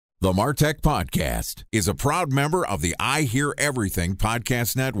The MarTech Podcast is a proud member of the I Hear Everything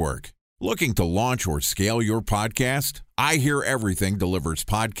Podcast Network. Looking to launch or scale your podcast? I Hear Everything delivers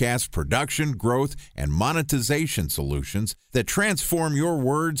podcast production, growth, and monetization solutions that transform your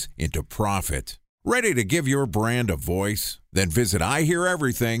words into profit. Ready to give your brand a voice? Then visit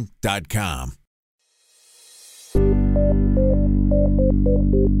iheareverything.com.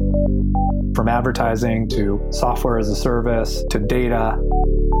 From advertising to software as a service to data.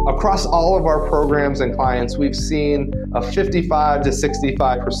 Across all of our programs and clients, we've seen a 55 to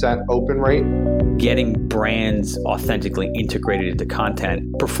 65% open rate. Getting brands authentically integrated into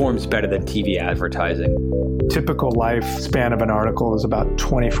content performs better than TV advertising. Typical lifespan of an article is about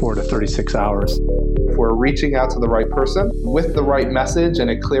 24 to 36 hours. If we're reaching out to the right person with the right message and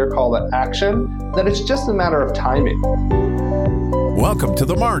a clear call to action, then it's just a matter of timing. Welcome to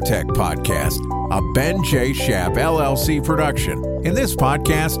the MarTech Podcast, a Ben J. Schaap LLC production. In this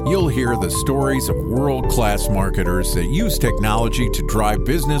podcast, you'll hear the stories of world-class marketers that use technology to drive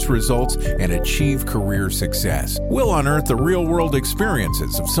business results and achieve career success. We'll unearth the real-world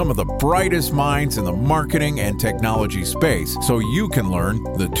experiences of some of the brightest minds in the marketing and technology space so you can learn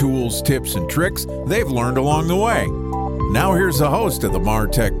the tools, tips, and tricks they've learned along the way. Now here's the host of the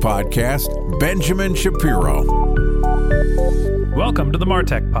MarTech Podcast, Benjamin Shapiro. Welcome to the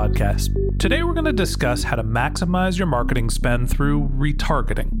MarTech Podcast. Today we're going to discuss how to maximize your marketing spend through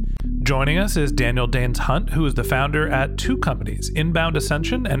retargeting. Joining us is Daines-Hutt, who is the founder at two companies, Inbound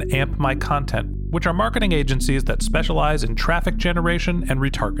Ascension and Amp My Content, which are marketing agencies that specialize in traffic generation and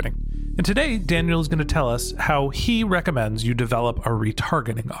retargeting. And today, Daniel is going to tell us how he recommends you develop a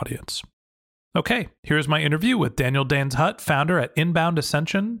retargeting audience. Okay, here's my interview with Daines-Hutt, founder at Inbound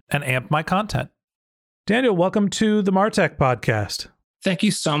Ascension and Amp My Content. Daniel, welcome to the MarTech Podcast. Thank you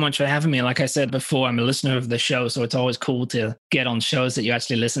so much for having me. Like I said before, I'm a listener of the show, so it's always cool to get on shows that you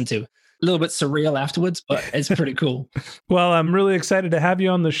actually listen to. A little bit surreal afterwards, but it's pretty cool. Well, I'm really excited to have you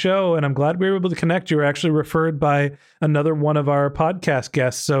on the show, and I'm glad we were able to connect. You were actually referred by another one of our podcast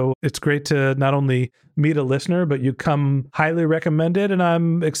guests, so it's great to not only meet a listener, but you come highly recommended, and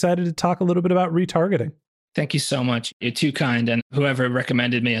I'm excited to talk a little bit about retargeting. Thank you so much. You're too kind, and whoever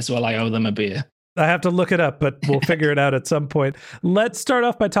recommended me as well, I owe them a beer. I have to look it up, but we'll figure it out at some point. Let's start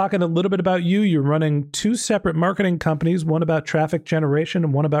off by talking a little bit about you. You're running two separate marketing companies, one about traffic generation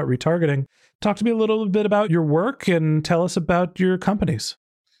and one about retargeting. Talk to me a little bit about your work and tell us about your companies.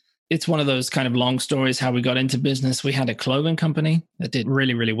 It's one of those kind of long stories how we got into business. We had a clothing company that did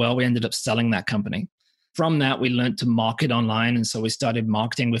really, really well. We ended up selling that company. From that, we learned to market online. And so we started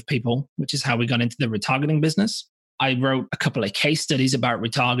marketing with people, which is how we got into the retargeting business. I wrote a couple of case studies about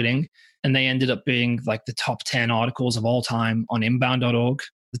retargeting, and they ended up being like the top 10 articles of all time on inbound.org,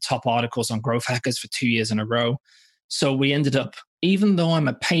 the top articles on Growth Hackers for 2 years in a row. So we ended up, even though I'm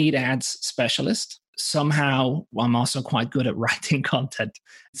a paid ads specialist, somehow I'm also quite good at writing content.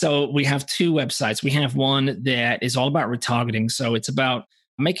 So we have two websites. We have one that is all about retargeting. So it's about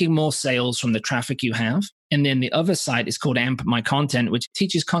making more sales from the traffic you have. And then the other site is called Amp My Content, which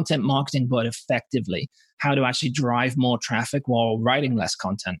teaches content marketing, but effectively how to actually drive more traffic while writing less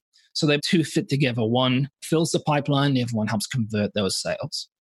content. So they two fit together. One fills the pipeline, the other one helps convert those sales.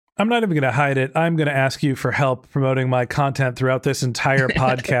 I'm not even going to hide it. I'm going to ask you for help promoting my content throughout this entire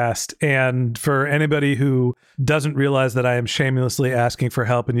podcast. And for anybody who doesn't realize that I am shamelessly asking for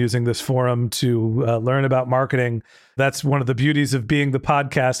help and using this forum to learn about marketing, that's one of the beauties of being the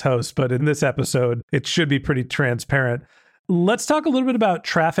podcast host. But in this episode, it should be pretty transparent. Let's talk a little bit about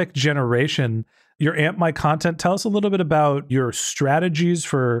traffic generation. Your Amp My Content, tell us a little bit about your strategies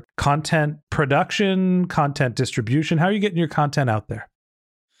for content production, content distribution. How are you getting your content out there?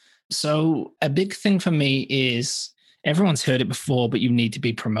 So a big thing for me is everyone's heard it before, but you need to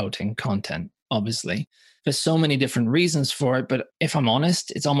be promoting content, obviously. There's so many different reasons for it, but if I'm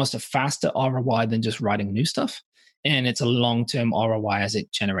honest, it's almost a faster ROI than just writing new stuff. And it's a long-term ROI as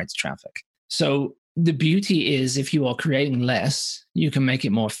it generates traffic. So the beauty is if you are creating less, you can make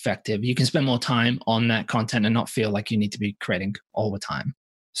it more effective. You can spend more time on that content and not feel like you need to be creating all the time.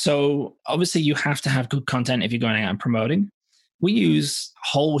 So obviously you have to have good content if you're going out and promoting. We use a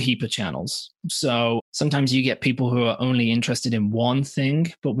whole heap of channels. So sometimes you get people who are only interested in one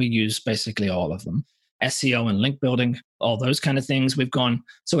thing, but we use basically all of them. SEO and link building, all those kind of things. We've gone,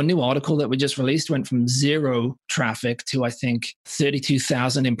 so a new article that we just released went from 0 traffic to, I think,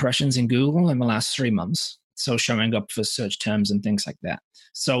 32,000 impressions in Google in the last 3 months. So showing up for search terms and things like that.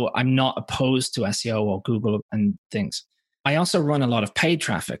 So I'm not opposed to SEO or Google and things. I also run a lot of paid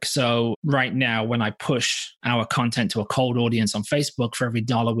traffic. So right now, when I push our content to a cold audience on Facebook, for every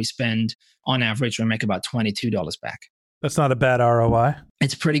dollar we spend, on average, we make about $22 back. That's not a bad ROI.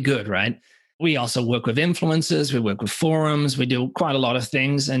 It's pretty good, right? We also work with influencers, we work with forums, we do quite a lot of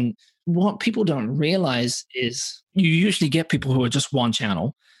things. And what people don't realize is you usually get people who are just one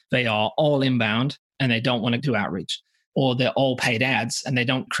channel. They are all inbound and they don't want to do outreach, or they're all paid ads and they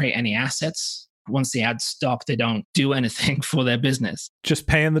don't create any assets. Once the ads stop, they don't do anything for their business. Just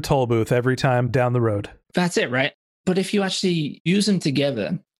paying the toll booth every time down the road. That's it, right? But if you actually use them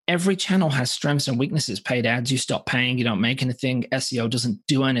together, every channel has strengths and weaknesses. Paid ads, you stop paying, you don't make anything. SEO doesn't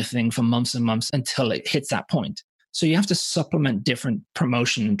do anything for months and months until it hits that point. So you have to supplement different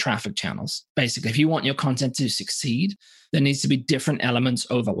promotion and traffic channels. Basically, if you want your content to succeed, there needs to be different elements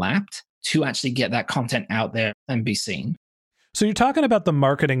overlapped to actually get that content out there and be seen. So you're talking about the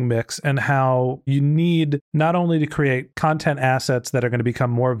marketing mix and how you need not only to create content assets that are going to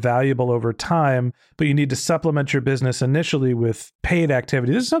become more valuable over time, but you need to supplement your business initially with paid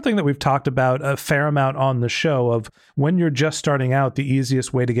activity. This is something that we've talked about a fair amount on the show of when you're just starting out, the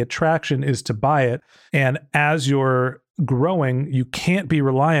easiest way to get traction is to buy it. And as you're growing, you can't be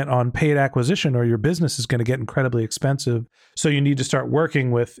reliant on paid acquisition or your business is going to get incredibly expensive. So you need to start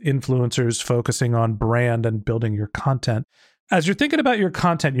working with influencers, focusing on brand and building your content. As you're thinking about your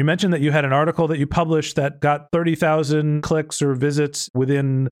content, you mentioned that you had an article that you published that got 30,000 clicks or visits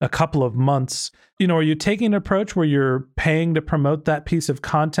within a couple of months. Are you taking an approach where you're paying to promote that piece of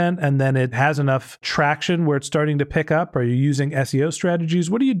content and then it has enough traction where it's starting to pick up? Are you using SEO strategies?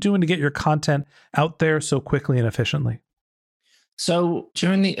 What are you doing to get your content out there so quickly and efficiently? So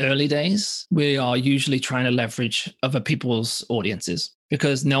during the early days, we are usually trying to leverage other people's audiences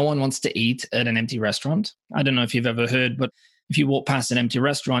because no one wants to eat at an empty restaurant. I don't know if you've ever heard, but if you walk past an empty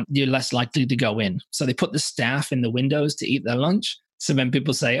restaurant, you're less likely to go in. So they put the staff in the windows to eat their lunch. So then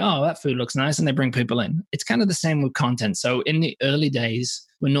people say, oh, that food looks nice, and they bring people in. It's kind of the same with content. So in the early days,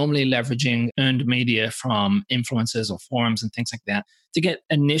 we're normally leveraging earned media from influencers or forums and things like that to get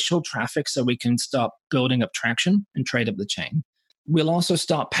initial traffic so we can start building up traction and trade up the chain. We'll also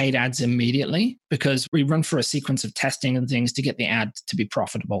start paid ads immediately because we run for a sequence of testing and things to get the ad to be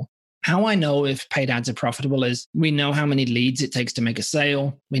profitable. How I know if paid ads are profitable is we know how many leads it takes to make a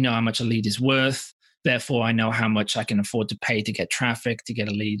sale. We know how much a lead is worth. Therefore, I know how much I can afford to pay to get traffic, to get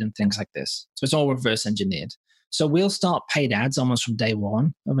a lead and things like this. So it's all reverse engineered. So we'll start paid ads almost from day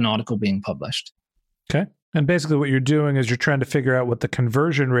one of an article being published. Okay. And basically what you're doing is you're trying to figure out what the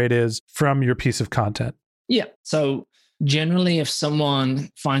conversion rate is from your piece of content. Yeah. So generally, if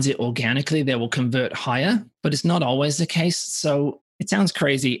someone finds it organically, they will convert higher, but it's not always the case. So it sounds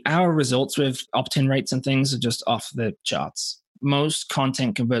crazy. Our results with opt-in rates and things are just off the charts. Most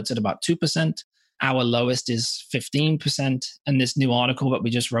content converts at about 2%. Our lowest is 15%. And this new article that we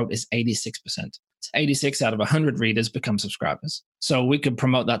just wrote is 86%. It's 86 out of 100 readers become subscribers. So we could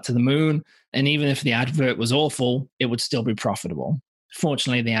promote that to the moon. And even if the advert was awful, it would still be profitable.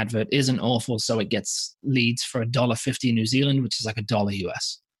 Fortunately, the advert isn't awful, so it gets leads for $1.50 New Zealand, which is like $1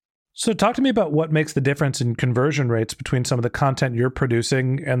 US. So talk to me about what makes the difference in conversion rates between some of the content you're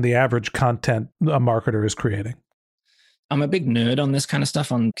producing and the average content a marketer is creating. I'm a big nerd on this kind of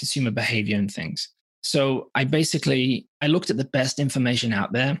stuff, on consumer behavior and things. So I looked at the best information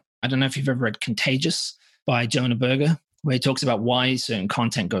out there. I don't know if you've ever read Contagious by Jonah Berger, where he talks about why certain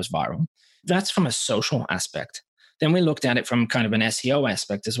content goes viral. That's from a social aspect. Then we looked at it from kind of an SEO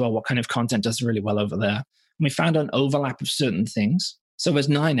aspect as well. What kind of content does really well over there? And we found an overlap of certain things. So there's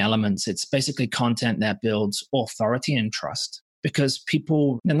 9 elements. It's basically content that builds authority and trust because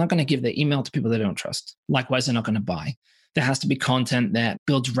they're not going to give their email to people they don't trust. Likewise, they're not going to buy. There has to be content that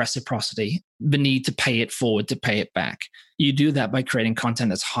builds reciprocity, the need to pay it forward, to pay it back. You do that by creating content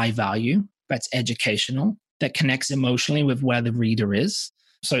that's high value, that's educational, that connects emotionally with where the reader is.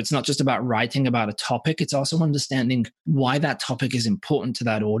 So it's not just about writing about a topic. It's also understanding why that topic is important to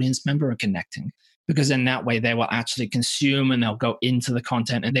that audience member and connecting. Because in that way, they will actually consume and they'll go into the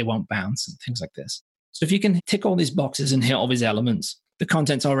content and they won't bounce and things like this. So if you can tick all these boxes and hit all these elements, the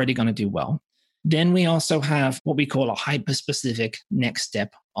content's already going to do well. Then we also have what we call a hyper-specific next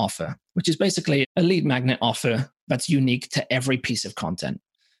step offer, which is basically a lead magnet offer that's unique to every piece of content.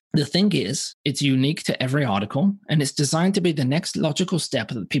 The thing is, it's unique to every article, and it's designed to be the next logical step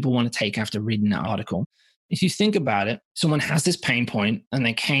that people want to take after reading that article. If you think about it, someone has this pain point and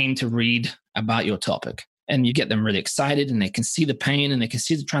they came to read about your topic, and you get them really excited and they can see the pain and they can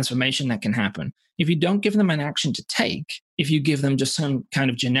see the transformation that can happen. If you don't give them an action to take, if you give them just some kind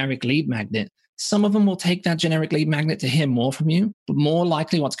of generic lead magnet, some of them will take that generic lead magnet to hear more from you, but more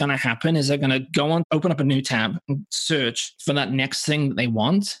likely what's going to happen is they're going to go on, open up a new tab and search for that next thing that they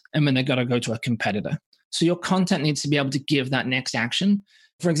want, and then they've got to go to a competitor. So your content needs to be able to give that next action.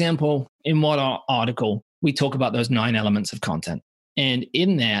 For example, in what article, we talk about those 9 elements of content. And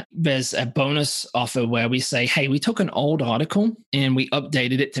in that, there's a bonus offer where we say, hey, we took an old article and we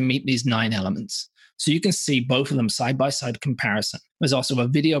updated it to meet these 9 elements. So you can see both of them side-by-side comparison. There's also a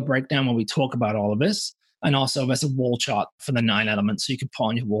video breakdown where we talk about all of this. And also there's a wall chart for the 9 elements so you can put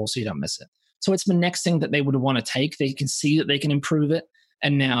on your wall so you don't miss it. So it's the next thing that they would want to take. They can see that they can improve it.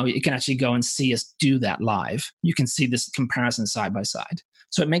 And now you can actually go and see us do that live. You can see this comparison side by side.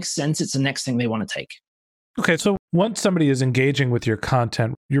 So it makes sense. It's the next thing they want to take. Okay, so once somebody is engaging with your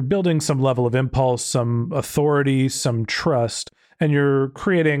content, you're building some level of impulse, some authority, some trust, and you're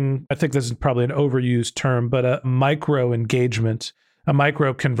creating, I think this is probably an overused term, but a micro engagement, a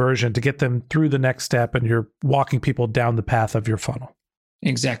micro conversion to get them through the next step, and you're walking people down the path of your funnel.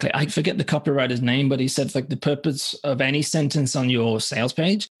 Exactly. I forget the copywriter's name, but he said like the purpose of any sentence on your sales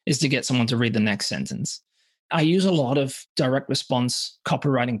page is to get someone to read the next sentence. I use a lot of direct response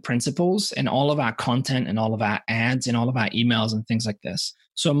copywriting principles in all of our content and all of our ads and all of our emails and things like this.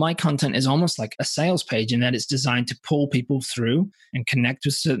 So my content is almost like a sales page in that it's designed to pull people through and connect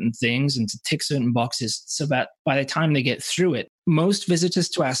with certain things and to tick certain boxes so that by the time they get through it, most visitors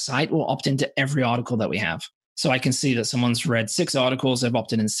to our site will opt into every article that we have. So I can see that someone's read 6 articles, they've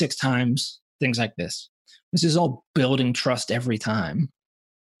opted in 6 times, things like this. This is all building trust every time.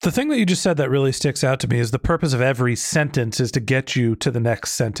 The thing that you just said that really sticks out to me is the purpose of every sentence is to get you to the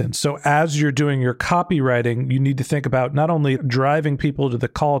next sentence. So as you're doing your copywriting, you need to think about not only driving people to the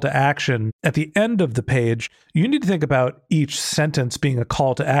call to action at the end of the page, you need to think about each sentence being a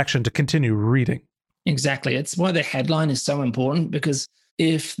call to action to continue reading. Exactly. It's why the headline is so important, because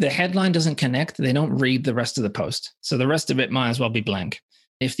if the headline doesn't connect, they don't read the rest of the post. So the rest of it might as well be blank.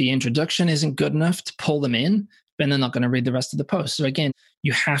 If the introduction isn't good enough to pull them in, then they're not going to read the rest of the post. So again,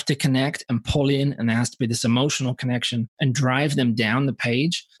 you have to connect and pull in, and there has to be this emotional connection and drive them down the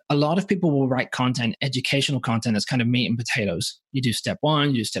page. A lot of people will write content, educational content, as kind of meat and potatoes. You do step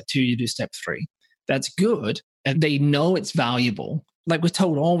 1, you do step 2, you do step 3. That's good. And they know it's valuable. Like we're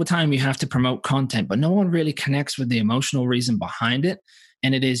told all the time, you have to promote content, but no one really connects with the emotional reason behind it.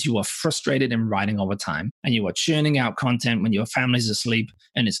 And it is you are frustrated in writing all the time, and you are churning out content when your family's asleep,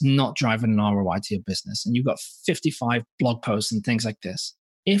 and it's not driving an ROI to your business. And you've got 55 blog posts and things like this.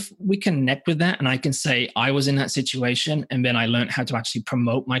 If we connect with that, and I can say I was in that situation, and then I learned how to actually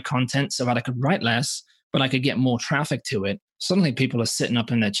promote my content so that I could write less, but I could get more traffic to it. Suddenly people are sitting up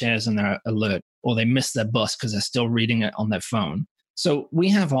in their chairs and they're alert, or they miss their bus because they're still reading it on their phone. So we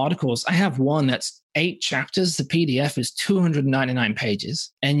have articles. I have one that's 8 chapters. The PDF is 299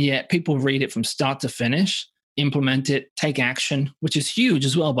 pages. And yet people read it from start to finish, implement it, take action, which is huge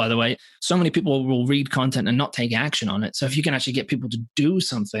as well, by the way. So many people will read content and not take action on it. So if you can actually get people to do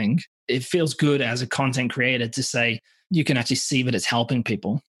something, it feels good as a content creator to say you can actually see that it's helping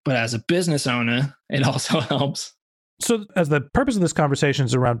people. But as a business owner, it also helps. So as the purpose of this conversation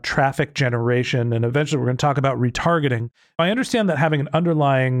is around traffic generation, and eventually we're going to talk about retargeting, I understand that having an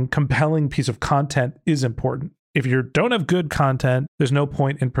underlying compelling piece of content is important. If you don't have good content, there's no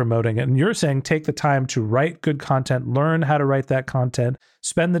point in promoting it. And you're saying take the time to write good content, learn how to write that content,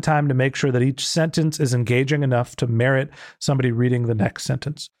 spend the time to make sure that each sentence is engaging enough to merit somebody reading the next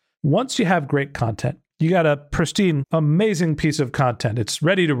sentence. Once you have great content, you got a pristine, amazing piece of content. It's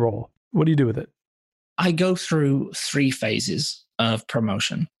ready to roll. What do you do with it? I go through 3 phases of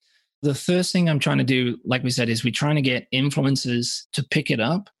promotion. The first thing I'm trying to do, like we said, is we're trying to get influencers to pick it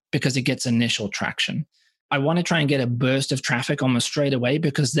up because it gets initial traction. I want to try and get a burst of traffic almost straight away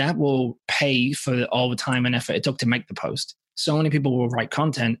because that will pay for all the time and effort it took to make the post. So many people will write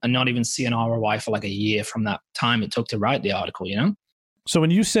content and not even see an ROI for like a year from that time it took to write the article, you know? So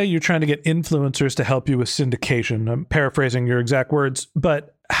when you say you're trying to get influencers to help you with syndication, I'm paraphrasing your exact words,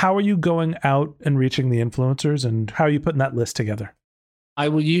 but how are you going out and reaching the influencers, and how are you putting that list together? I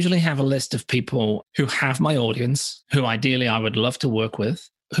will usually have a list of people who have my audience, who ideally I would love to work with,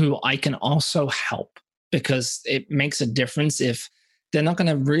 who I can also help, because it makes a difference if they're not going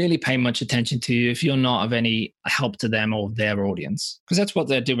to really pay much attention to you if you're not of any help to them or their audience. Because that's what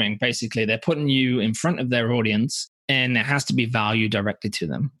they're doing. Basically, they're putting you in front of their audience, and there has to be value directly to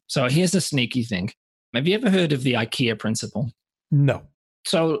them. So here's the sneaky thing. Have you ever heard of the IKEA principle? No.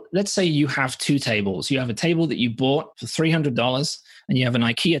 So let's say you have 2 tables. You have a table that you bought for $300, and you have an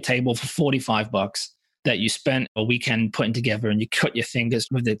IKEA table for $45 that you spent a weekend putting together, and you cut your fingers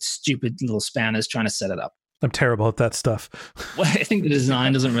with the stupid little spanners trying to set it up. I'm terrible at that stuff. Well, I think the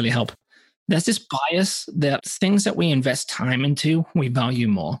design doesn't really help. There's this bias that things that we invest time into, we value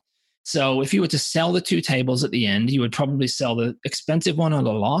more. So if you were to sell the 2 tables at the end, you would probably sell the expensive one at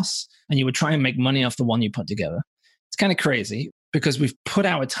a loss, and you would try and make money off the one you put together. It's kind of crazy. because we've put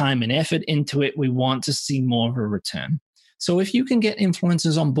our time and effort into it. We want to see more of a return. So if you can get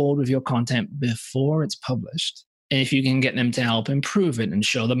influencers on board with your content before it's published, and if you can get them to help improve it and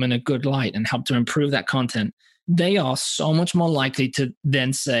show them in a good light and help to improve that content, they are so much more likely to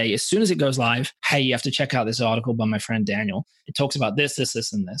then say, as soon as it goes live, hey, you have to check out this article by my friend Daniel. It talks about this, this,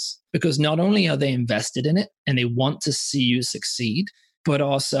 this, and this. Because not only are they invested in it and they want to see you succeed, but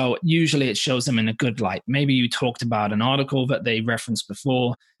also usually it shows them in a good light. Maybe you talked about an article that they referenced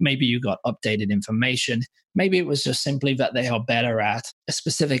before. Maybe you got updated information. Maybe it was just simply that they are better at a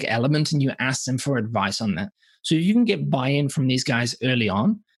specific element and you asked them for advice on that. So if you can get buy-in from these guys early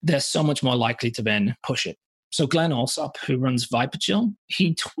on, they're so much more likely to then push it. So Glenn Alsop, who runs Viper Chill,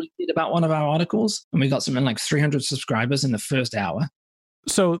 he tweeted about one of our articles and we got something like 300 subscribers in the first hour.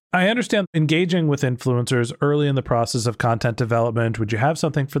 So I understand engaging with influencers early in the process of content development. Would you have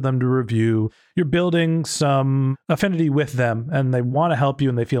something for them to review? You're building some affinity with them and they want to help you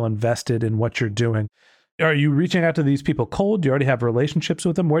and they feel invested in what you're doing. Are you reaching out to these people cold? Do you already have relationships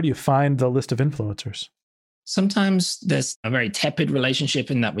with them? Where do you find the list of influencers? Sometimes there's a very tepid relationship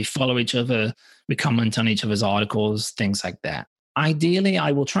in that we follow each other, we comment on each other's articles, things like that. Ideally,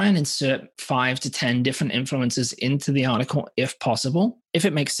 I will try and insert 5 to 10 different influencers into the article if possible, if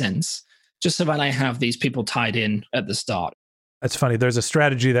it makes sense, just so that I have these people tied in at the start. It's funny. There's a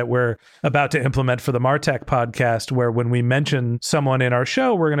strategy that we're about to implement for the Martech podcast where when we mention someone in our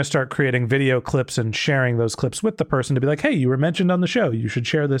show, we're going to start creating video clips and sharing those clips with the person to be like, hey, you were mentioned on the show. You should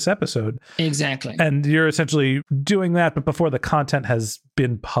share this episode. Exactly. And you're essentially doing that, but before the content has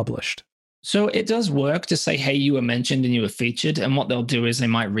been published. So it does work to say, hey, you were mentioned and you were featured. And what they'll do is they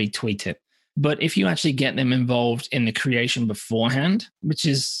might retweet it. But if you actually get them involved in the creation beforehand, which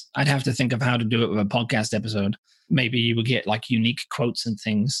is, I'd have to think of how to do it with a podcast episode. Maybe you would get like unique quotes and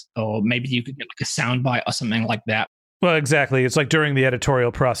things, or maybe you could get like a soundbite or something like that. Well, exactly. It's like during the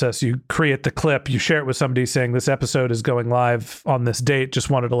editorial process, you create the clip, you share it with somebody saying this episode is going live on this date. Just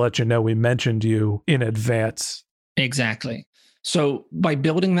wanted to let you know we mentioned you in advance. Exactly. So by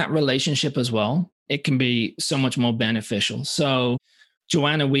building that relationship as well, it can be so much more beneficial. So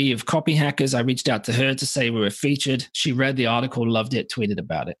Joanna Wee of Copy Hackers, I reached out to her to say we were featured. She read the article, loved it, tweeted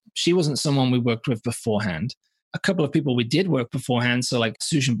about it. She wasn't someone we worked with beforehand. A couple of people we did work beforehand, so like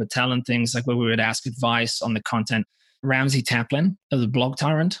Sujan Patel and things, like where we would ask advice on the content. Ramsey Taplin of the Blog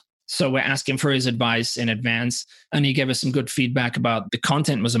Tyrant. So we're asking for his advice in advance, and he gave us some good feedback about the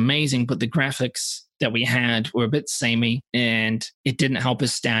content was amazing, but the graphics that we had were a bit samey and it didn't help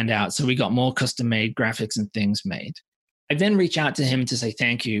us stand out. So we got more custom-made graphics and things made. I then reach out to him to say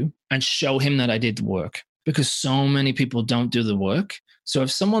thank you and show him that I did the work, because so many people don't do the work. So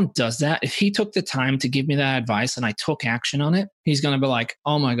if someone does that, if he took the time to give me that advice and I took action on it, he's going to be like,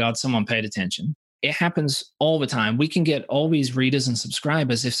 oh my God, someone paid attention. It happens all the time. We can get all these readers and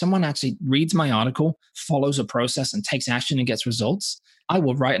subscribers. If someone actually reads my article, follows a process and takes action and gets results, I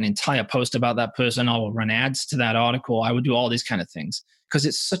will write an entire post about that person. I will run ads to that article. I would do all these kind of things because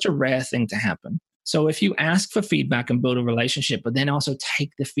it's such a rare thing to happen. So if you ask for feedback and build a relationship, but then also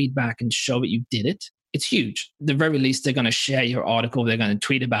take the feedback and show that you did it, it's huge. At the very least, they're going to share your article. They're going to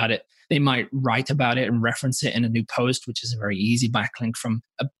tweet about it. They might write about it and reference it in a new post, which is a very easy backlink from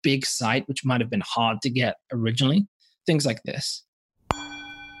a big site, which might have been hard to get originally. Things like this.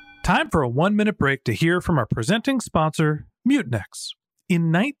 Time for a 1-minute break to hear from our presenting sponsor, Mutinex.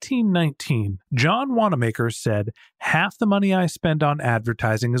 In 1919, John Wanamaker said, half the money I spend on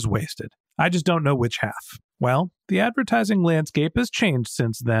advertising is wasted. I just don't know which half. Well, the advertising landscape has changed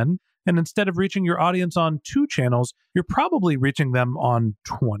since then. And instead of reaching your audience on 2 channels, you're probably reaching them on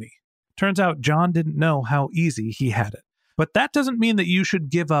 20. Turns out John didn't know how easy he had it. But that doesn't mean that you should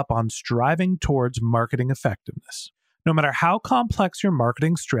give up on striving towards marketing effectiveness. No matter how complex your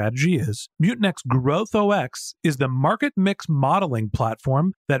marketing strategy is, Mutinex Growth OX is the market mix modeling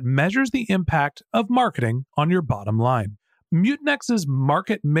platform that measures the impact of marketing on your bottom line. Mutinex's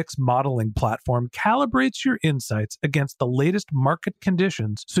market mix modeling platform calibrates your insights against the latest market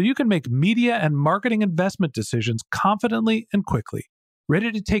conditions so you can make media and marketing investment decisions confidently and quickly.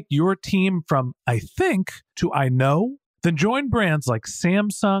 Ready to take your team from I think to I know? Then join brands like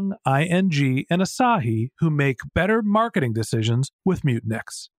Samsung, ING, and Asahi who make better marketing decisions with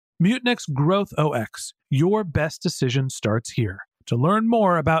Mutinex. Mutinex Growth OX. Your best decision starts here. To learn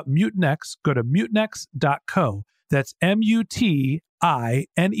more about Mutinex, go to mutinex.co. That's MUTINEX.co.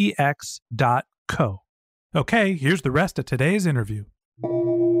 Okay, here's the rest of today's interview.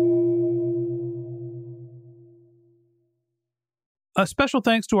 A special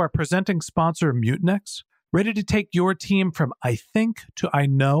thanks to our presenting sponsor, Mutinex. Ready to take your team from I think to I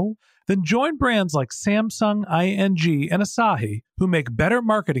know? Then join brands like Samsung, ING, and Asahi who make better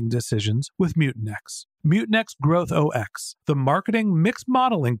marketing decisions with Mutinex. Mutinex Growth OX, the marketing mix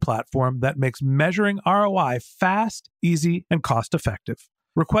modeling platform that makes measuring ROI fast, easy, and cost-effective.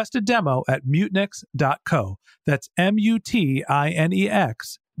 Request a demo at mutinex.co. That's mutinex.co.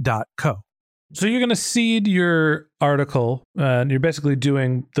 So you're going to seed your article, and you're basically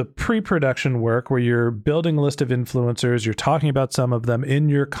doing the pre-production work where you're building a list of influencers, you're talking about some of them in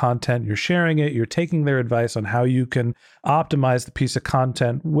your content, you're sharing it, you're taking their advice on how you can optimize the piece of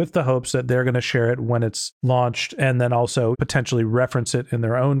content with the hopes that they're going to share it when it's launched and then also potentially reference it in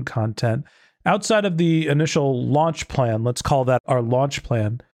their own content. Outside of the initial launch plan, let's call that our launch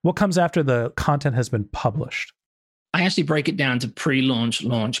plan, what comes after the content has been published? I actually break it down to pre-launch,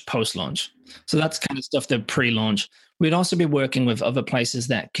 launch, post-launch. So that's kind of stuff that pre-launch. We'd also be working with other places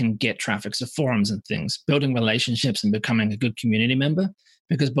that can get traffic, so forums and things, building relationships and becoming a good community member.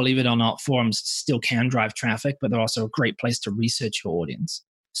 Because believe it or not, forums still can drive traffic, but they're also a great place to research your audience.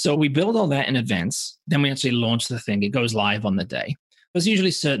 So we build all that in advance. Then we actually launch the thing. It goes live on the day. There's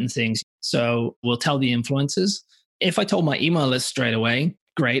usually certain things. So we'll tell the influencers. If I told my email list straight away,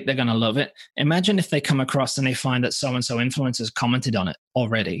 great, they're going to love it. Imagine if they come across and they find that so-and-so influencers commented on it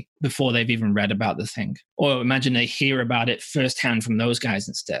already before they've even read about the thing. Or imagine they hear about it firsthand from those guys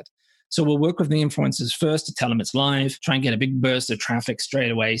instead. So we'll work with the influencers first to tell them it's live, try and get a big burst of traffic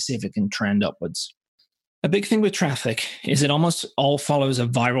straight away, see if it can trend upwards. A big thing with traffic is it almost all follows a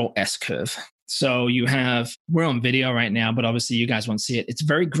viral S-curve. So we're on video right now, but obviously you guys won't see it. It's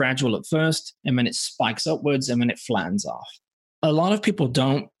very gradual at first, and then it spikes upwards, and then it flattens off. A lot of people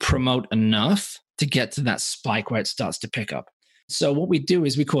don't promote enough to get to that spike where it starts to pick up. So what we do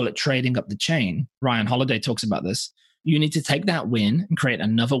is we call it trading up the chain. Ryan Holiday talks about this. You need to take that win and create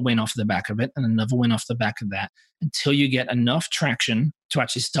another win off the back of it and another win off the back of that until you get enough traction to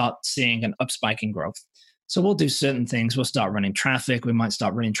actually start seeing an upspiking growth. So we'll do certain things. We'll start running traffic. We might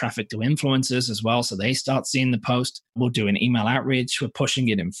start running traffic to influencers as well, so they start seeing the post. We'll do an email outreach. We're pushing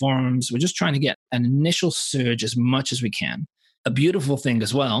it in forums. We're just trying to get an initial surge as much as we can. A beautiful thing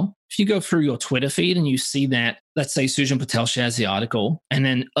as well, if you go through your Twitter feed and you see that, let's say Sujan Patel shares the article, and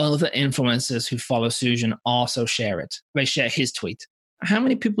then other influencers who follow Sujan also share it. They share his tweet. How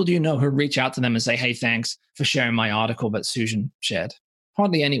many people do you know who reach out to them and say, hey, thanks for sharing my article that Sujan shared?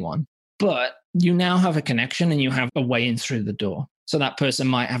 Hardly anyone. But you now have a connection and you have a way in through the door. So that person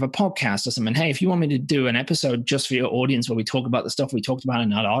might have a podcast or something. Hey, if you want me to do an episode just for your audience where we talk about the stuff we talked about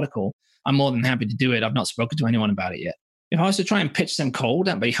in that article, I'm more than happy to do it. I've not spoken to anyone about it yet. If I was to try and pitch them cold,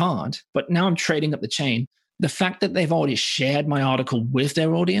 that'd be hard. But now I'm trading up the chain. The fact that they've already shared my article with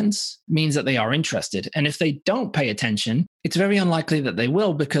their audience means that they are interested. And if they don't pay attention, it's very unlikely that they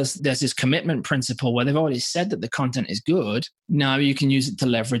will, because there's this commitment principle where they've already said that the content is good. Now you can use it to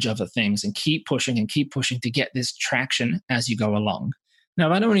leverage other things and keep pushing to get this traction as you go along. Now,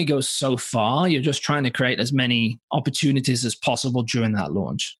 that only goes so far. You're just trying to create as many opportunities as possible during that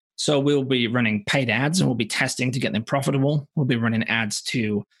launch. So we'll be running paid ads and we'll be testing to get them profitable. We'll be running ads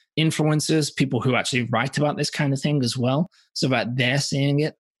to influencers, people who actually write about this kind of thing as well, so that they're seeing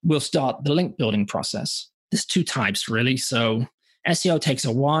it. We'll start the link building process. There's two types, really. So SEO takes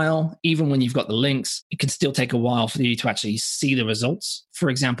a while. Even when you've got the links, it can still take a while for you to actually see the results.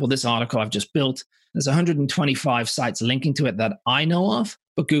 For example, this article I've just built, there's 125 sites linking to it that I know of,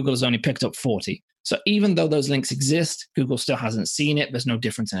 but Google has only picked up 40. So even though those links exist, Google still hasn't seen it. There's no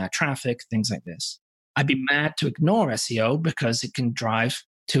difference in our traffic, things like this. I'd be mad to ignore SEO because it can drive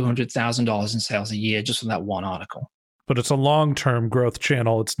 $200,000 in sales a year just from that one article. But it's a long-term growth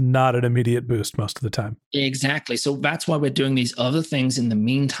channel. It's not an immediate boost most of the time. Exactly. So that's why we're doing these other things in the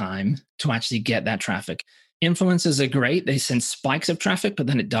meantime to actually get that traffic. Influencers are great. They send spikes of traffic, but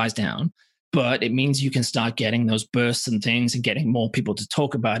then it dies down. But it means you can start getting those bursts and things and getting more people to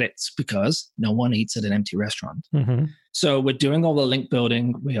talk about it. It's because no one eats at an empty restaurant. Mm-hmm. So we're doing all the link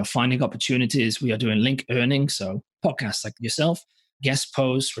building. We are finding opportunities. We are doing link earning. So podcasts like yourself, guest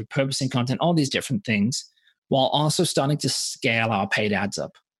posts, repurposing content, all these different things, while also starting to scale our paid ads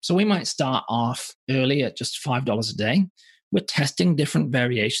up. So we might start off early at just $5 a day. We're testing different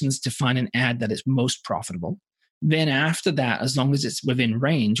variations to find an ad that is most profitable. Then after that, as long as it's within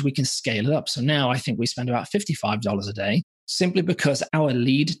range, we can scale it up. So now I think we spend about $55 a day, simply because our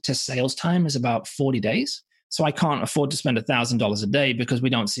lead to sales time is about 40 days. So I can't afford to spend $1,000 a day because we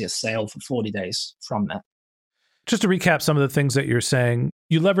don't see a sale for 40 days from that. Just to recap some of the things that you're saying,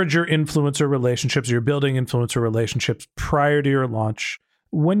 you leverage your influencer relationships, you're building influencer relationships prior to your launch.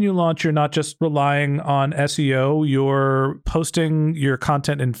 when you launch, you're not just relying on SEO, you're posting your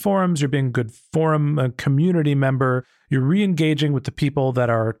content in forums, you're being a good forum community member, you're re-engaging with the people that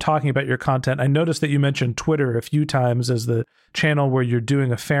are talking about your content. I noticed that you mentioned Twitter a few times as the channel where you're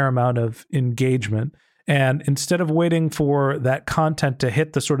doing a fair amount of engagement. And instead of waiting for that content to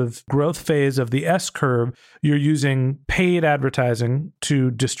hit the sort of growth phase of the S curve, you're using paid advertising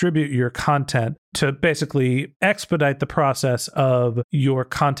to distribute your content to basically expedite the process of your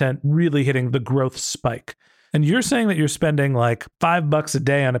content really hitting the growth spike. And you're saying that you're spending like $5 a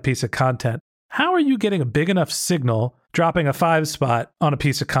day on a piece of content. How are you getting a big enough signal dropping a 5 spot on a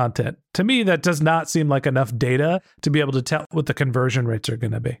piece of content? To me, that does not seem like enough data to be able to tell what the conversion rates are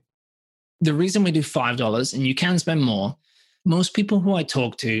going to be. The reason we do $5, and you can spend more, most people who I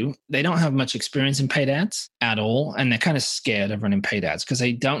talk to, they don't have much experience in paid ads at all. And they're kind of scared of running paid ads because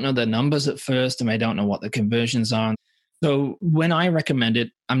they don't know the numbers at first and they don't know what the conversions are. So when I recommend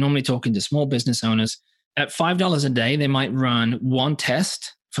it, I'm normally talking to small business owners. At $5 a day, they might run one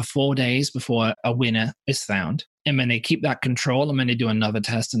test for 4 days before a winner is found. And then they keep that control and then they do another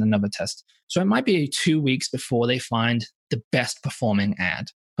test and another test. So it might be 2 weeks before they find the best performing ad.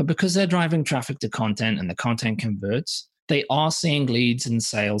 But because they're driving traffic to content and the content converts, they are seeing leads and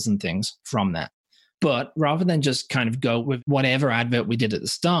sales and things from that. But rather than just kind of go with whatever advert we did at the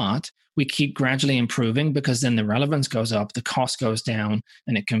start, we keep gradually improving because then the relevance goes up, the cost goes down,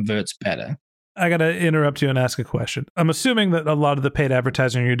 and it converts better. I got to interrupt you and ask a question. I'm assuming that a lot of the paid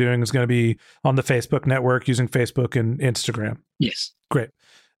advertising you're doing is going to be on the Facebook network using Facebook and Instagram. Yes. Great.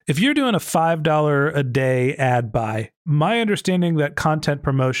 If you're doing a $5 a day ad buy, my understanding that content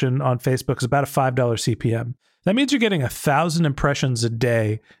promotion on Facebook is about a $5 CPM. That means you're getting 1,000 impressions a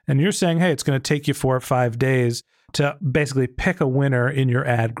day, and you're saying, hey, it's going to take you 4 or 5 days to basically pick a winner in your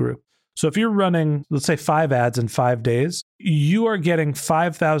ad group. So if you're running, let's say 5 ads in 5 days, you are getting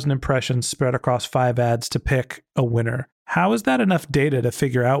 5,000 impressions spread across 5 ads to pick a winner. How is that enough data to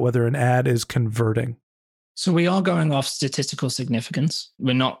figure out whether an ad is converting? So we are going off statistical significance.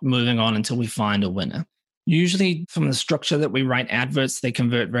 We're not moving on until we find a winner. Usually from the structure that we write adverts, they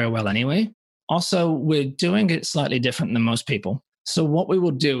convert very well anyway. Also, we're doing it slightly different than most people. So what we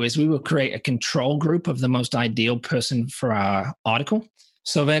will do is we will create a control group of the most ideal person for our article.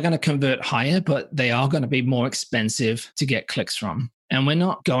 So they're going to convert higher, but they are going to be more expensive to get clicks from. And we're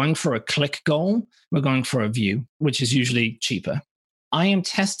not going for a click goal. We're going for a view, which is usually cheaper. I am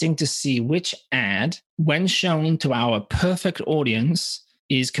testing to see which ad, when shown to our perfect audience,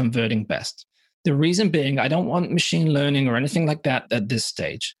 is converting best. The reason being, I don't want machine learning or anything like that at this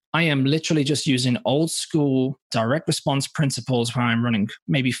stage. I am literally just using old school direct response principles where I'm running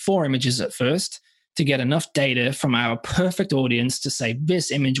maybe 4 images at first to get enough data from our perfect audience to say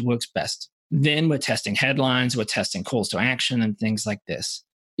this image works best. Then we're testing headlines, we're testing calls to action and things like this.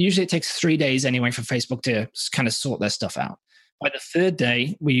 Usually it takes 3 days anyway for Facebook to kind of sort their stuff out. By the 3rd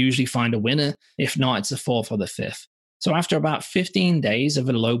day, we usually find a winner. If not, it's the 4th or the 5th. So after about 15 days of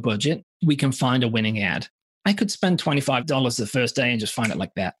a low budget, we can find a winning ad. I could spend $25 the first day and just find it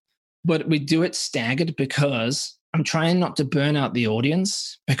like that. But we do it staggered because I'm trying not to burn out the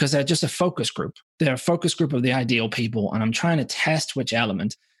audience because they're just a focus group. They're a focus group of the ideal people, and I'm trying to test which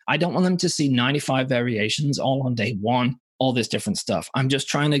element. I don't want them to see 95 variations all on day 1, all this different stuff. I'm just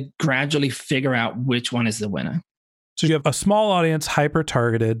trying to gradually figure out which one is the winner. So you have a small audience,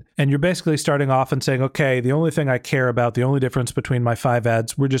 hyper-targeted, and you're basically starting off and saying, okay, the only thing I care about, the only difference between my 5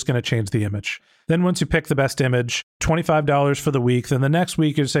 ads, we're just going to change the image. Then once you pick the best image, $25 for the week. Then the next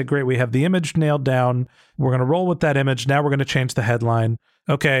week you say, great, we have the image nailed down. We're going to roll with that image. Now we're going to change the headline.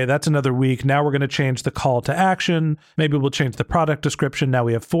 Okay, that's another week. Now we're going to change the call to action. Maybe we'll change the product description. Now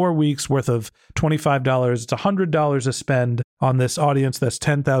we have 4 weeks worth of $25. It's $100 to spend on this audience. That's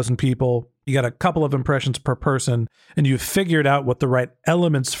 10,000 people. You got a couple of impressions per person, and you've figured out what the right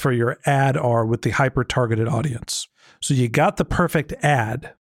elements for your ad are with the hyper-targeted audience. So you got the perfect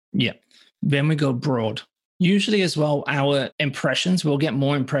ad. Yeah. Then we go broad. Usually as well, our impressions, we'll get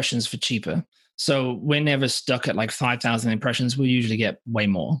more impressions for cheaper. So we're never stuck at like 5,000 impressions. We usually get way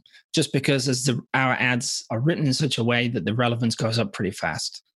more just because our ads are written in such a way that the relevance goes up pretty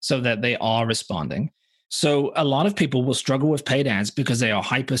fast so that they are responding. So a lot of people will struggle with paid ads because they are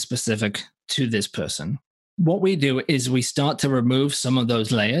hyper-specific to this person. What we do is we start to remove some of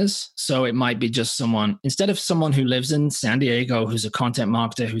those layers. So it might be just someone, instead of someone who lives in San Diego, who's a content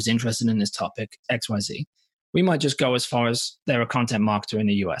marketer, who's interested in this topic, XYZ, we might just go as far as they're a content marketer in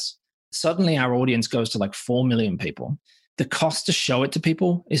the US. Suddenly our audience goes to like 4 million people. The cost to show it to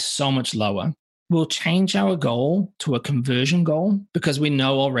people is so much lower. We'll change our goal to a conversion goal because we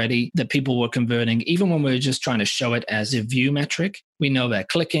know already that people were converting. Even when we're just trying to show it as a view metric, we know they're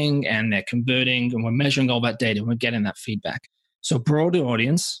clicking and they're converting, and we're measuring all that data and we're getting that feedback. So broader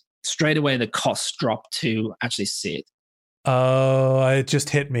audience, straight away the costs drop to actually see it. Oh, it just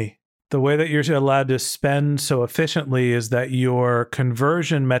hit me. The way that you're allowed to spend so efficiently is that your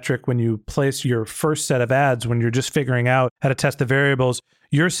conversion metric, when you place your first set of ads, when you're just figuring out how to test the variables,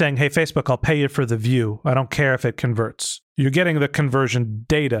 you're saying, hey, Facebook, I'll pay you for the view. I don't care if it converts. You're getting the conversion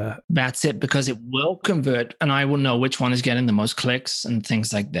data. That's it, because it will convert and I will know which one is getting the most clicks and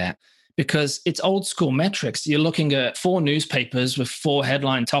things like that. Because it's old school metrics. You're looking at 4 newspapers with 4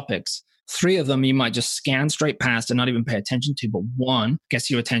 headline topics. 3 of them you might just scan straight past and not even pay attention to, but 1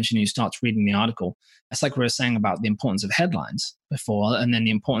 gets your attention and you start reading the article. That's like we were saying about the importance of headlines before, and then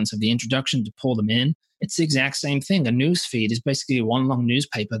the importance of the introduction to pull them in. It's the exact same thing. A news feed is basically one long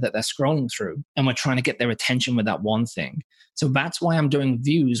newspaper that they're scrolling through, and we're trying to get their attention with that one thing. So that's why I'm doing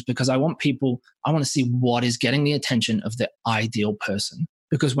views, because I want to see what is getting the attention of the ideal person.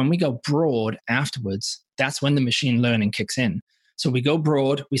 Because when we go broad afterwards, that's when the machine learning kicks in. So we go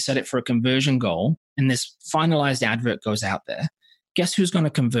broad, we set it for a conversion goal, and this finalized advert goes out there. Guess who's going to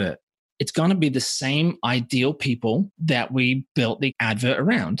convert? It's going to be the same ideal people that we built the advert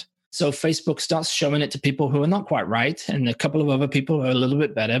around. So Facebook starts showing it to people who are not quite right, and a couple of other people who are a little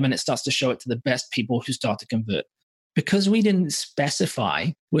bit better, and it starts to show it to the best people who start to convert. Because we didn't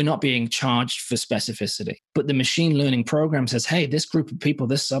specify, we're not being charged for specificity. But the machine learning program says, hey, this group of people,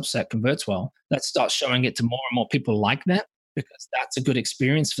 this subset converts well. Let's start showing it to more and more people like that, because that's a good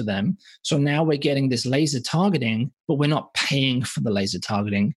experience for them. So now we're getting this laser targeting, but we're not paying for the laser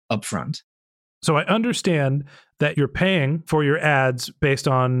targeting upfront. So I understand that you're paying for your ads based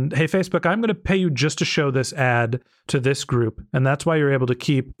on, hey, Facebook, I'm going to pay you just to show this ad to this group. And that's why you're able to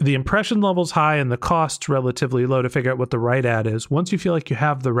keep the impression levels high and the costs relatively low to figure out what the right ad is. Once you feel like you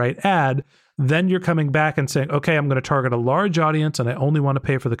have the right ad, then you're coming back and saying, okay, I'm going to target a large audience and I only want to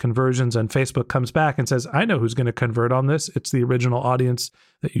pay for the conversions. And Facebook comes back and says, I know who's going to convert on this. It's the original audience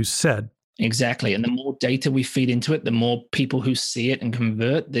that you said. Exactly. And the more data we feed into it, the more people who see it and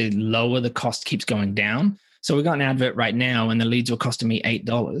convert, the lower the cost keeps going down. So we got an advert right now and the leads were costing me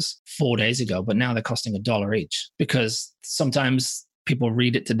 $8 4 days ago, but now they're costing $1 each, because sometimes people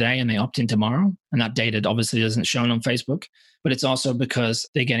read it today and they opt in tomorrow. And that data obviously isn't shown on Facebook, but it's also because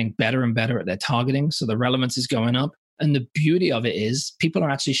they're getting better and better at their targeting. So the relevance is going up. And the beauty of it is people are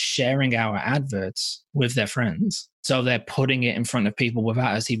actually sharing our adverts with their friends. So they're putting it in front of people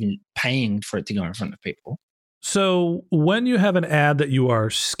without us even paying for it to go in front of people. So when you have an ad that you are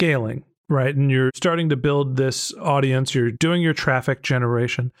scaling, right, and you're starting to build this audience, you're doing your traffic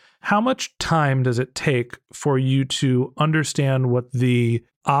generation, how much time does it take for you to understand what the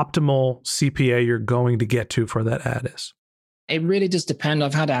optimal CPA you're going to get to for that ad is? It really just depends.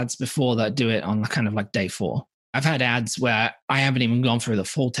 I've had ads before that do it on kind of like day 4. I've had ads where I haven't even gone through the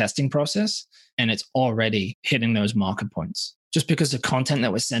full testing process and it's already hitting those marker points, just because the content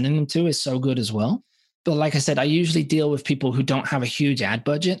that we're sending them to is so good as well. But like I said, I usually deal with people who don't have a huge ad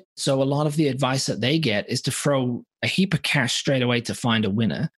budget. So a lot of the advice that they get is to throw a heap of cash straight away to find a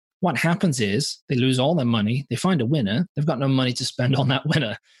winner. What happens is they lose all their money. They find a winner. They've got no money to spend on that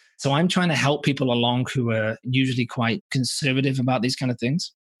winner. So I'm trying to help people along who are usually quite conservative about these kind of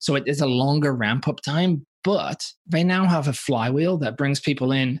things. So it is a longer ramp up time, but they now have a flywheel that brings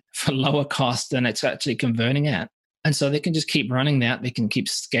people in for lower cost than it's actually converting at. And so they can just keep running that. They can keep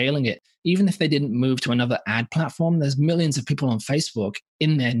scaling it. Even if they didn't move to another ad platform, there's millions of people on Facebook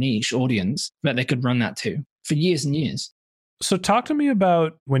in their niche audience that they could run that to for years and years. So talk to me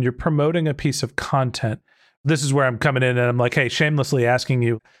about when you're promoting a piece of content. This is where I'm coming in and I'm like, hey, shamelessly asking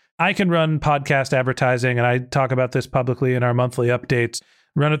you, I can run podcast advertising, and I talk about this publicly in our monthly updates,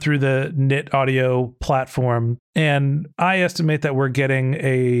 run it through the Knit audio platform. And I estimate that we're getting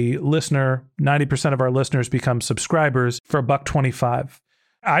a listener, 90% of our listeners become subscribers for $1.25.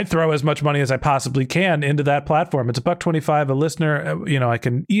 I throw as much money as I possibly can into that platform. It's $1.25 a listener. You know, I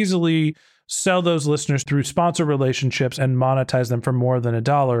can easily sell those listeners through sponsor relationships and monetize them for more than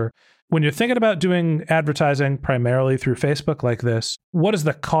 $1. When you're thinking about doing advertising primarily through Facebook like this, what is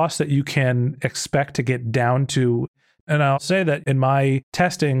the cost that you can expect to get down to? And I'll say that in my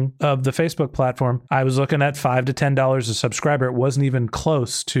testing of the Facebook platform, I was looking at $5 to $10 a subscriber. It wasn't even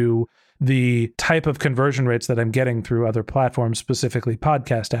close to the type of conversion rates that I'm getting through other platforms, specifically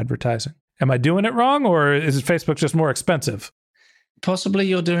podcast advertising. Am I doing it wrong, or is Facebook just more expensive? Possibly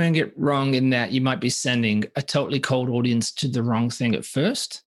you're doing it wrong in that you might be sending a totally cold audience to the wrong thing at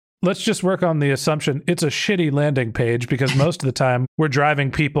first. Let's just work on the assumption it's a shitty landing page because most of the time we're driving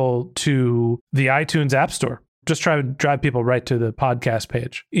people to the iTunes App Store. Just try to drive people right to the podcast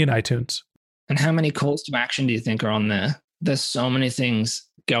page in iTunes. And how many calls to action do you think are on there? There's so many things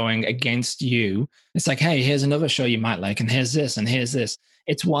going against you. It's like, hey, here's another show you might like, and here's this, and here's this.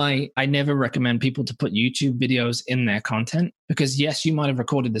 It's why I never recommend people to put YouTube videos in their content, because yes, you might have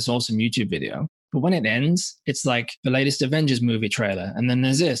recorded this awesome YouTube video, but when it ends, it's like the latest Avengers movie trailer, and then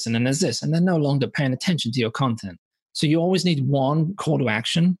there's this, and then there's this, and they're no longer paying attention to your content. So you always need one call to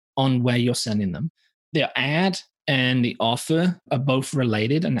action on where you're sending them. The ad and the offer are both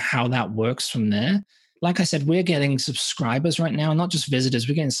related, and how that works from there. Like I said, we're getting subscribers right now, not just visitors.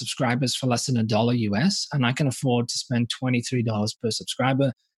 We're getting subscribers for less than $1 US, and I can afford to spend $23 per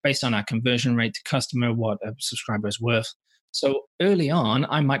subscriber based on our conversion rate to customer, what a subscriber is worth. So early on,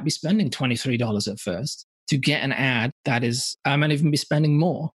 I might be spending $23 at first to get an ad that is, I might even be spending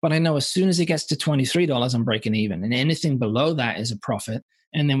more. But I know as soon as it gets to $23, I'm breaking even. And anything below that is a profit.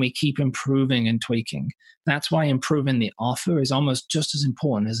 And then we keep improving and tweaking. That's why improving the offer is almost just as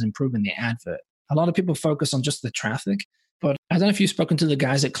important as improving the advert. A lot of people focus on just the traffic, but I don't know if you've spoken to the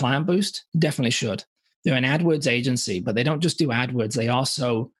guys at Client Boost. You definitely should. They're an AdWords agency, but they don't just do AdWords. They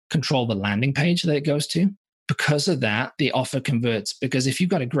also control the landing page that it goes to. Because of that, the offer converts. Because if you've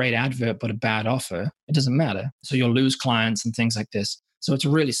got a great advert but a bad offer, it doesn't matter. So you'll lose clients and things like this. So it's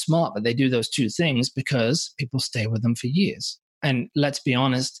really smart that they do those two things because people stay with them for years. And let's be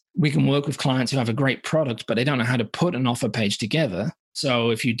honest, we can work with clients who have a great product, but they don't know how to put an offer page together.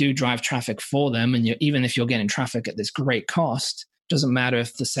 So if you do drive traffic for them, and even if you're getting traffic at this great cost, doesn't matter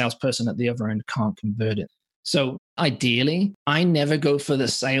if the salesperson at the other end can't convert it. So ideally, I never go for the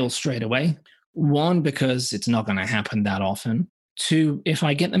sale straight away. One, because it's not going to happen that often. Two, if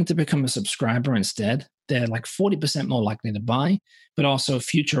I get them to become a subscriber instead, they're like 40% more likely to buy. But also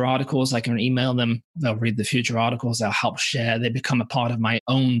future articles, I can email them. They'll read the future articles. They'll help share. They become a part of my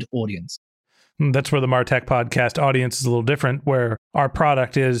owned audience. That's where the MarTech podcast audience is a little different, where our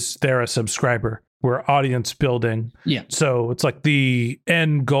product is they're a subscriber. We're audience building. Yeah. So it's like the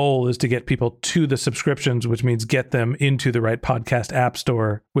end goal is to get people to the subscriptions, which means get them into the right podcast app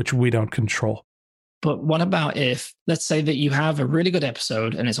store, which we don't control. But what about if, let's say that you have a really good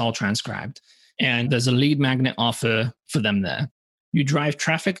episode and it's all transcribed and there's a lead magnet offer for them there. You drive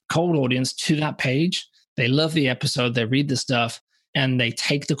traffic, cold audience to that page. They love the episode. They read the stuff. And they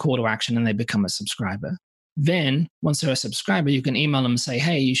take the call to action and they become a subscriber. Then, once they're a subscriber, you can email them and say,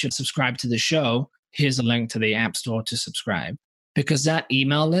 hey, you should subscribe to the show. Here's a link to the App Store to subscribe. Because that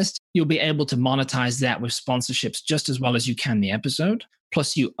email list, you'll be able to monetize that with sponsorships just as well as you can the episode.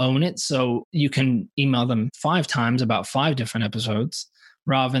 Plus, you own it, so you can email them 5 times about 5 different episodes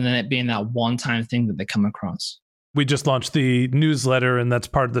rather than it being that one-time thing that they come across. We just launched the newsletter, and that's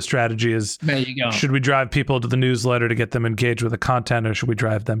part of the strategy is, there you go. Should we drive people to the newsletter to get them engaged with the content, or should we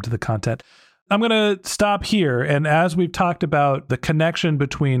drive them to the content? I'm going to stop here. And as we've talked about the connection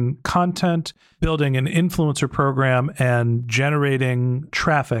between content, building an influencer program, and generating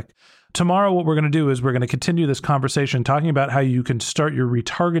traffic, tomorrow what we're going to do is we're going to continue this conversation talking about how you can start your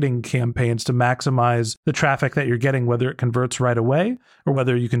retargeting campaigns to maximize the traffic that you're getting, whether it converts right away or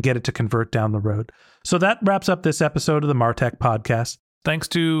whether you can get it to convert down the road. So that wraps up this episode of the MarTech podcast. Thanks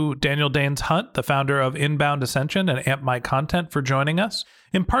to Daniel Daines-Hutt, the founder of Inbound Ascension and Amp My Content, for joining us.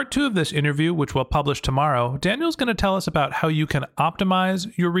 In part 2 of this interview, which we'll publish tomorrow, Daniel's going to tell us about how you can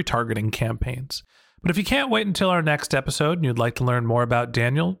optimize your retargeting campaigns. But if you can't wait until our next episode and you'd like to learn more about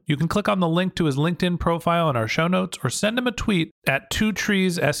Daniel, you can click on the link to his LinkedIn profile in our show notes or send him a tweet at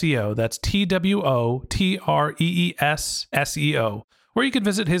 2trees SEO. That's TWOTREES SEO. Or you can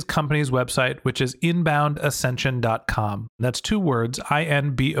visit his company's website, which is inboundascension.com. That's 2 words,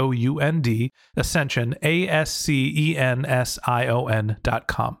 INBOUND, Ascension,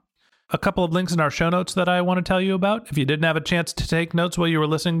 ASCENSION.com. A couple of links in our show notes that I want to tell you about. If you didn't have a chance to take notes while you were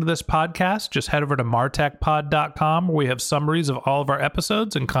listening to this podcast, just head over to martechpod.com, where we have summaries of all of our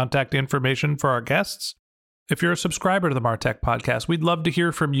episodes and contact information for our guests. If you're a subscriber to the MarTech podcast, we'd love to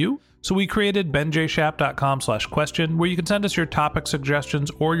hear from you. So we created benjshap.com/question, where you can send us your topic suggestions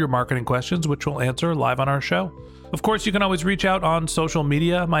or your marketing questions, which we'll answer live on our show. Of course, you can always reach out on social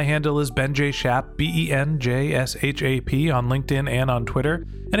media. My handle is benjshap, BENJSHAP, on LinkedIn and on Twitter.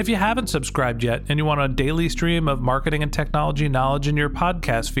 And if you haven't subscribed yet and you want a daily stream of marketing and technology knowledge in your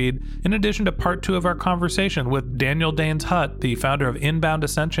podcast feed, in addition to part 2 of our conversation with Daniel Daines-Hutt, the founder of Inbound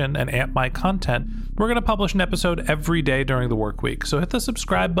Ascension and Amp My Content, we're going to publish an episode every day during the work week. So hit the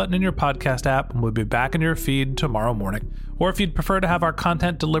subscribe button in your your podcast app, and we'll be back in your feed tomorrow morning. Or if you'd prefer to have our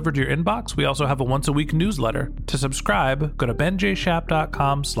content delivered to your inbox, we also have a once-a-week newsletter. To subscribe, go to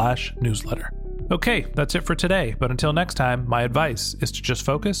benjshap.com/newsletter. Okay, that's it for today, but until next time, my advice is to just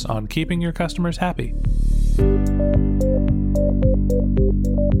focus on keeping your customers happy.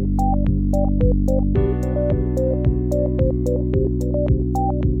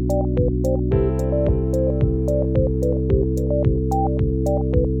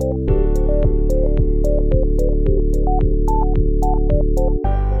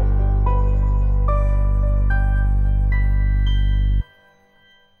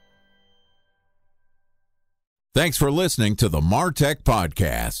 Thanks for listening to the MarTech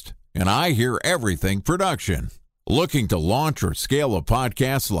Podcast, an I Hear Everything production. Looking to launch or scale a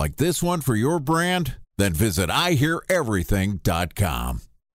podcast like this one for your brand? Then visit iheareverything.com.